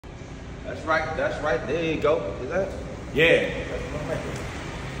That's right. There you go. Is that? Yeah.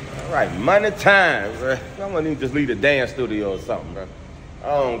 All right, money time, bro. I'm gonna need to just leave the dance studio or something, bro. I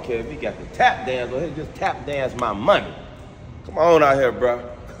don't care if you got the tap dance. Go ahead, just tap dance my money. Come on out here, bro.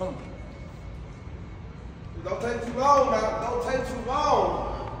 Come on. Don't take too long now. Don't take too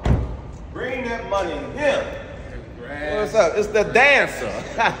long. Bring that money in here. What's up? It's the dancer.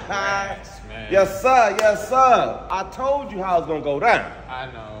 Yes, sir. Yes, sir. I told you how it's gonna go down. I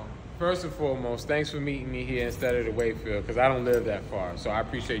know. First and foremost, thanks for meeting me here instead of the Wakefield, because I don't live that far. So I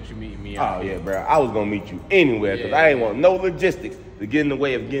appreciate you meeting me out. Oh, yeah, bro. I was going to meet you anywhere because I ain't want no logistics to get in the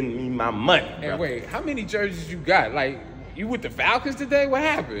way of getting me my money, bro. And wait, how many jerseys you got? Like, you with the Falcons today? What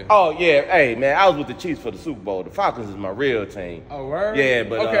happened? Oh, yeah. Hey, man, I was with the Chiefs for the Super Bowl. The Falcons is my real team. Oh, word? Yeah,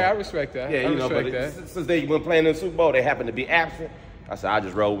 but... Okay, I respect that. Yeah, since they went playing in the Super Bowl, they happened to be absent. I said, I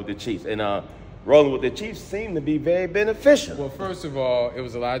just roll with the Chiefs. And rolling with the Chiefs seemed to be very beneficial. Well, first of all, it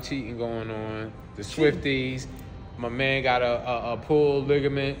was a lot of cheating going on. The Swifties, my man got a pulled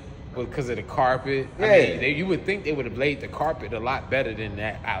ligament because of the carpet. Yeah. I mean, you would think they would have laid the carpet a lot better than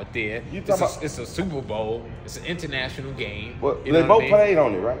that out there. It's a Super Bowl. It's an international game. Well, they both played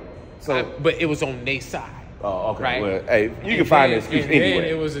on it, right? But it was on their side. Oh, okay. Right? Well, hey, you can find an excuse anyway. Then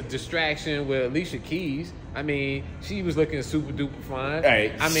it was a distraction with Alicia Keys. I mean, she was looking super duper fine.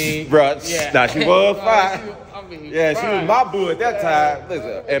 Hey, I mean, bruh, yeah. Nah, she was fine. She was my boo at that time.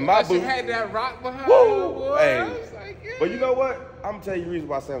 Listen, and my boo. She had that rock behind her, boy. Hey. I was like, yeah. But you know what? I'm gonna tell you the reason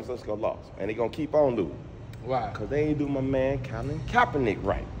why San Francisco lost, and they gonna keep on losing. Why? Because they ain't do my man Colin Kaepernick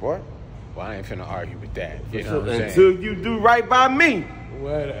right, boy. Well, I ain't finna argue with that. You know what I'm saying? Until you do right by me.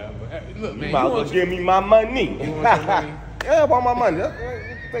 Whatever. Look, man, you might as well give me my money. You want your money? Yeah, I want my money.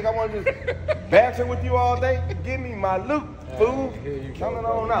 You think I want to just banter with you all day? Give me my loot, fool. Coming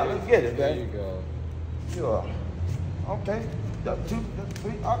on out. Let's get it, man. There you go. Sure. Okay. 2,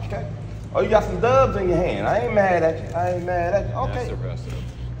 3. Okay. Oh, you got some dubs in your hand. I ain't mad at you. Okay. That's the rest of it.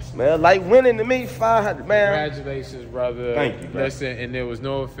 Man, like winning to me, 500, man. Congratulations, brother. Thank you, bro. Listen, and there was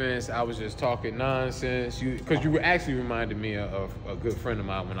no offense. I was just talking nonsense. Because you actually reminded me of a good friend of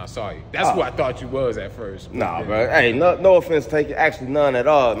mine when I saw you. That's who I thought you was at first. Nah, bro. Hey, no offense taken. Actually, none at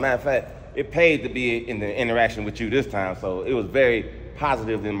all. Matter of fact, it paid to be in the interaction with you this time, so it was very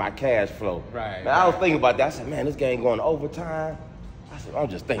positive in my cash flow. Right. Man, I was thinking about that. I said, man, this game going to overtime. I said, I'm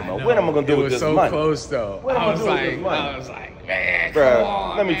just thinking about when am I going to do with this money? It was so close, though. I was like, man,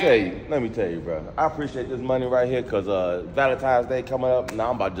 bro, let me tell you, bro. I appreciate this money right here because Valentine's Day coming up. Now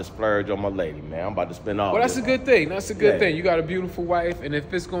I'm about to splurge on my lady, man. I'm about to spend all. Well, that's a good thing. That's a good thing. You got a beautiful wife, and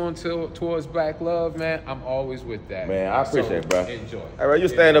if it's going towards black love, man, I'm always with that. Man, I appreciate it, bro. Enjoy. All right, you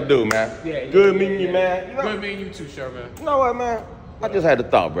stand up dude, man. Yeah. Good meeting you, man. You know, good meeting you too, Sherman. You know what, man? I just had a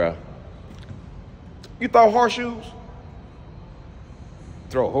thought, bro. You throw horseshoes?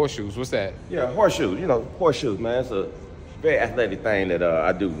 Throw horseshoes? What's that? Yeah, horseshoes. You know, horseshoes, man. It's a very athletic thing that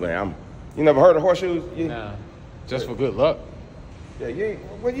I do, man. You never heard of horseshoes? Nah. Just for good luck. Yeah,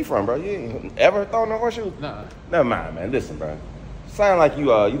 where you from, bro? You ain't ever thrown no horseshoes? Nah. Never mind, man. Listen, bro. Sound like you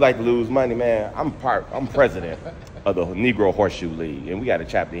like to lose money, man. I'm president of the Negro Horseshoe League, and we got a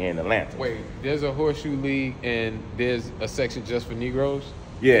chapter here in Atlanta. Wait, there's a horseshoe league and there's a section just for Negroes?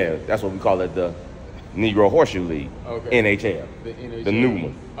 Yeah, that's what we call it, the Negro Horseshoe League. Okay. NHL. The NHL. The new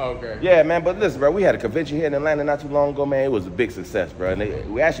one. Okay. Yeah, man, but listen, bro, we had a convention here in Atlanta not too long ago, man. It was a big success, bro.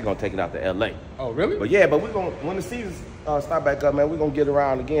 And we actually gonna take it out to LA. Oh, really? But yeah, but we're gonna, when the season start back up, man, we're gonna get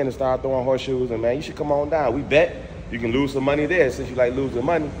around again and start throwing horseshoes. And man, you should come on down. We bet you can lose some money there since you like losing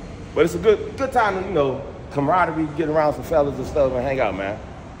money. But it's a good time to, you know, camaraderie, get around some fellas and stuff and hang out, man.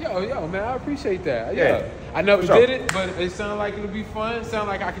 Yo, man, I appreciate that. Yeah. I never did it, but it sounded like it would be fun. It sounded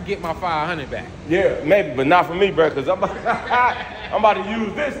like I could get my 500 back. Yeah, maybe, but not for me, bro, because I'm about to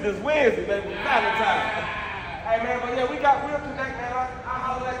use this Wednesday, baby. Valentine's. Hey, man, but yeah, we'll connect, man. I'll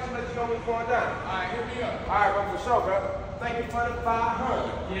holler at you, let you know what's going down. All right, hit me up. All right, bro, for sure, bro. Thank you for the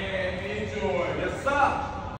 500. Yeah, enjoy. Yes, sir.